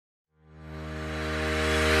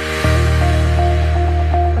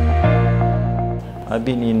I've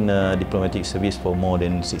been in diplomatic service for more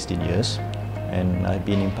than 16 years. And I've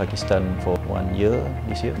been in Pakistan for 1 year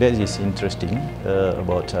this year. That is interesting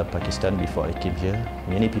about Pakistan before I came here.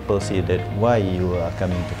 Many people say that why you are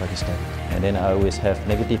coming to Pakistan, and then I always have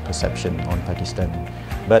negative perception on Pakistan.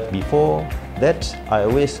 But before that, I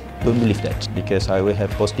always don't believe that because I will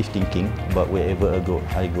have positive thinking about wherever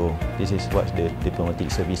I go. This is what the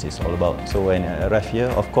diplomatic service is all about. So when I arrived here,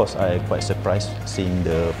 of course, I am quite surprised seeing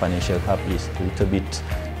the financial hub is a little bit,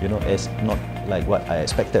 as not like what I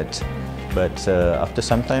expected. But after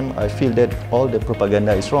some time, I feel that all the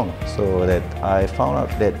propaganda is wrong. So that I found out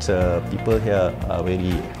that people here are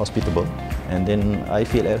very hospitable, and then I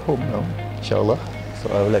feel at home now, inshallah. So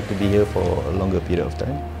I would like to be here for a longer period of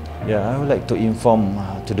time. Yeah, I would like to inform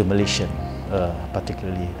to the Malaysian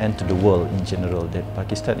particularly and to the world in general that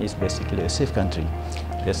Pakistan is basically a safe country.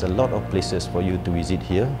 There's a lot of places for you to visit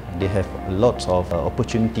here. They have lots of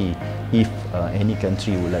opportunity if any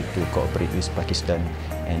country would like to cooperate with Pakistan.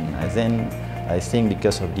 And then I think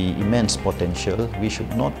because of the immense potential, we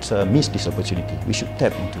should not miss this opportunity. We should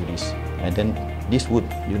tap into this. And then this would,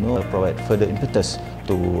 provide further impetus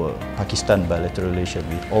to Pakistan bilateral relation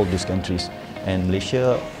with all these countries. And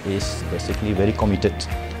Malaysia is basically very committed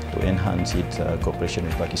to enhance its cooperation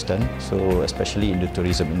with Pakistan, so especially in the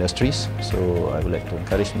tourism industries. So I would like to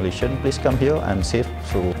encourage Malaysian, please come here, I'm safe,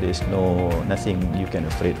 so there's nothing you can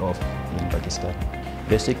afraid of in Pakistan.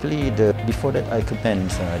 Basically, before that I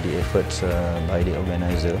commend the efforts by the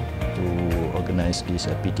organizer to organize this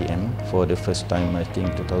PTM for the first time, I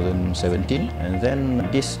think 2017, and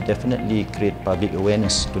then this definitely create public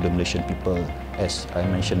awareness to the Malaysian people, as I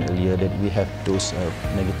mentioned earlier, that we have those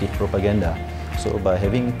negative propaganda. So by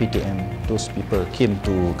having PTM, those people came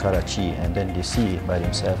to Karachi and then they see by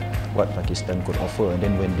themselves what Pakistan could offer, and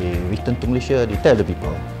then when they return to Malaysia, they tell the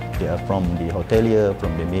people. They are from the hotelier,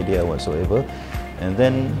 from the media, whatsoever. And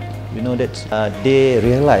then, that they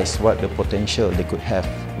realize what the potential they could have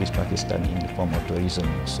with Pakistan in the form of tourism.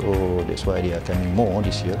 So that's why they are coming more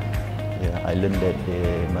this year. Yeah, I learned that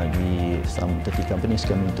there might be some 30 companies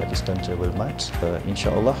coming to Pakistan Travel March.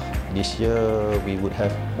 Inshallah, this year we would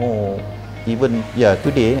have more. Even,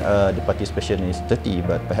 today the participation is 30,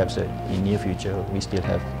 but perhaps in near future we still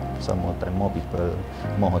have some more time, more people,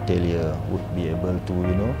 more hotelier would be able to,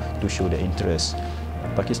 to show their interest.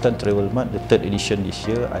 Pakistan Travel Mart, the 3rd edition this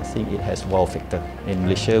year, I think it has wow factor. In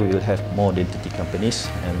Malaysia, we will have more than 30 companies,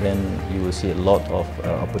 and then you will see a lot of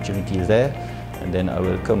opportunities there. And then I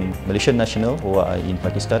welcome Malaysian national who are in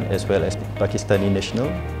Pakistan, as well as Pakistani national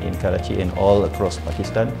in Karachi and all across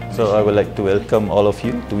Pakistan. So I would like to welcome all of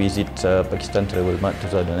you to visit Pakistan Travel Mart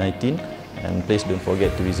 2019. And please don't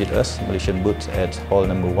forget to visit us, Malaysian booth at hall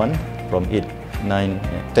number 1 from 8, 9,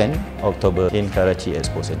 10 October in Karachi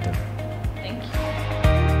Expo Center.